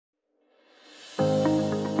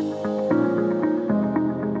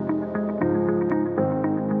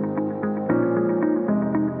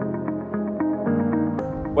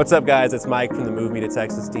What's up, guys? It's Mike from the Move Me to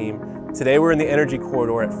Texas team. Today we're in the energy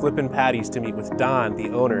corridor at Flip N Patties to meet with Don, the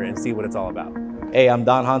owner, and see what it's all about. Hey, I'm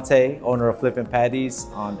Don Jante, owner of Flip N Patties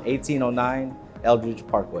on 1809 Eldridge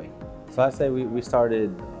Parkway. So I say we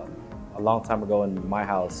started a long time ago in my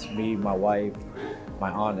house. Me, my wife, my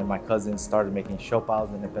aunt, and my cousins started making sopaos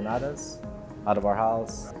and empanadas out of our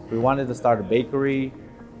house. We wanted to start a bakery,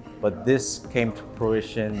 but this came to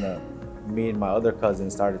fruition. Me and my other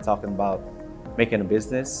cousins started talking about making a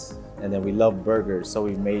business, and then we love burgers, so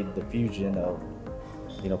we made the fusion of,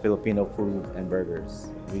 Filipino food and burgers.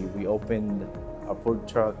 We opened our food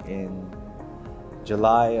truck in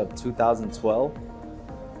July of 2012,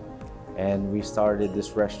 and we started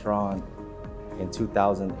this restaurant in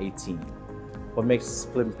 2018. What makes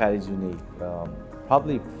Flip N Patties unique?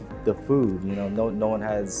 Probably the food. No one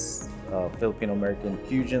has Filipino-American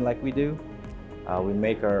fusion like we do. We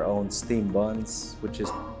make our own steamed buns, which is,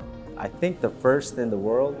 I think, the first in the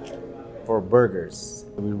world for burgers.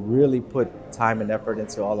 We really put time and effort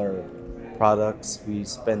into all our products. We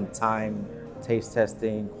spend time taste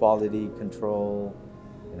testing, quality control,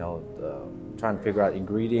 trying to figure out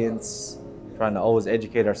ingredients, trying to always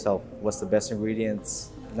educate ourselves what's the best ingredients,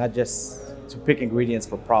 not just to pick ingredients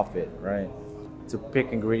for profit, right? To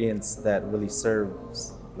pick ingredients that really serve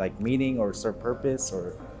meaning or serve purpose,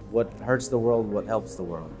 or what hurts the world, what helps the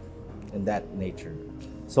world, in that nature.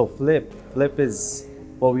 So Flip is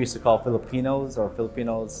what we used to call Filipinos or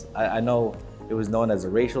Filipinos. I know it was known as a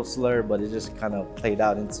racial slur, but it just kind of played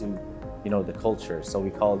out into, the culture. So we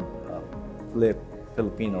called Flip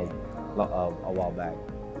Filipino a while back.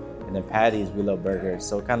 And then Patties, we love burgers.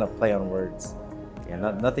 So kind of play on words. Yeah,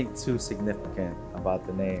 nothing too significant about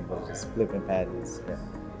the name, but just Flip N Patties. Yeah.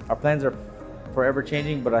 Our plans are forever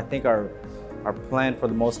changing, but I think our plan for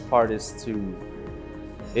the most part is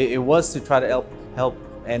it was to try to help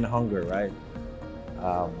end hunger, right?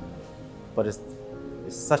 But it's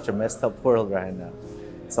such a messed up world right now.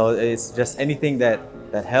 So it's just anything that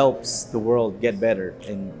helps the world get better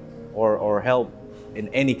or help in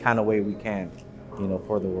any kind of way we can,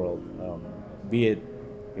 for the world. Be it,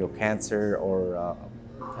 cancer, or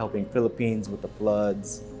helping Philippines with the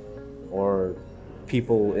floods, or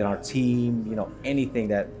people in our team, anything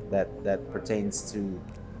that pertains to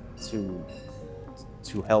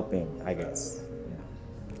helping, I guess,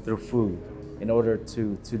 through food. In order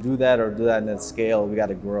to do that, or do that in a scale, we got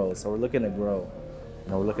to grow. So we're looking to grow.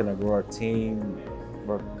 We're looking to grow our team.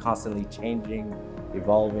 We're constantly changing,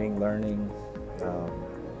 evolving, learning.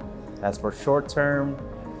 As for short term,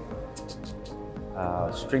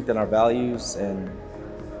 strengthen our values, and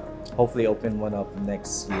hopefully open one up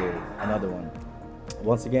next year, another one.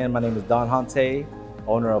 Once again, my name is Don Jante,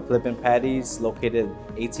 owner of Flip N Patties, located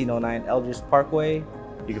 1809 Eldridge Parkway.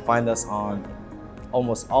 You can find us on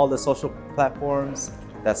almost all the social platforms.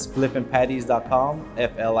 That's flipnpatties.com,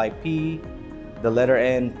 FLIP, the letter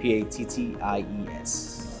N,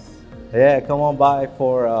 PATTIES. Yeah, come on by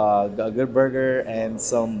for a good burger and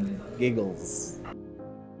some giggles.